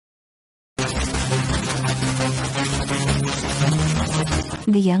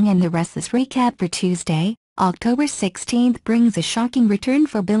The Young and the Restless recap for Tuesday, October 16 brings a shocking return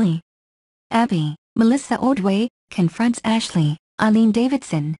for Billy. Abby, Melissa Ordway, confronts Ashley, Eileen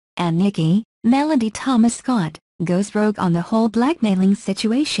Davidson, and Nikki, Melody Thomas Scott, goes rogue on the whole blackmailing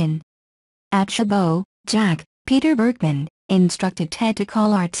situation. At Chabot, Jack, Peter Bergman, instructed Ted to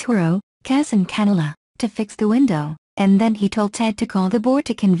call Arturo, Cass and Canela, to fix the window, and then he told Ted to call the board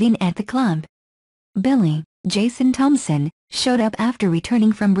to convene at the club. Billy, Jason Thompson, showed up after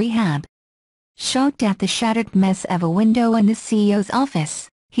returning from rehab. Shocked at the shattered mess of a window in the CEO's office,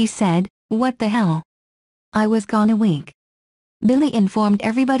 he said, "What the hell? I was gone a week." Billy informed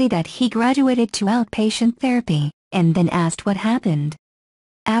everybody that he graduated to outpatient therapy, and then asked what happened.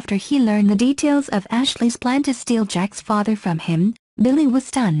 After he learned the details of Ashley's plan to steal Jack's father from him, Billy was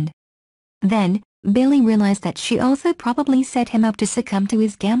stunned. Then, Billy realized that she also probably set him up to succumb to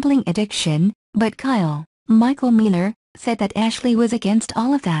his gambling addiction, but Kyle, Michael Miller, said that Ashley was against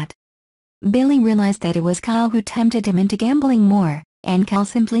all of that. Billy realized that it was Kyle who tempted him into gambling more, and Kyle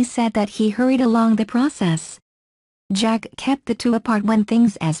simply said that he hurried along the process. Jack kept the two apart when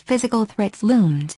things as physical threats loomed.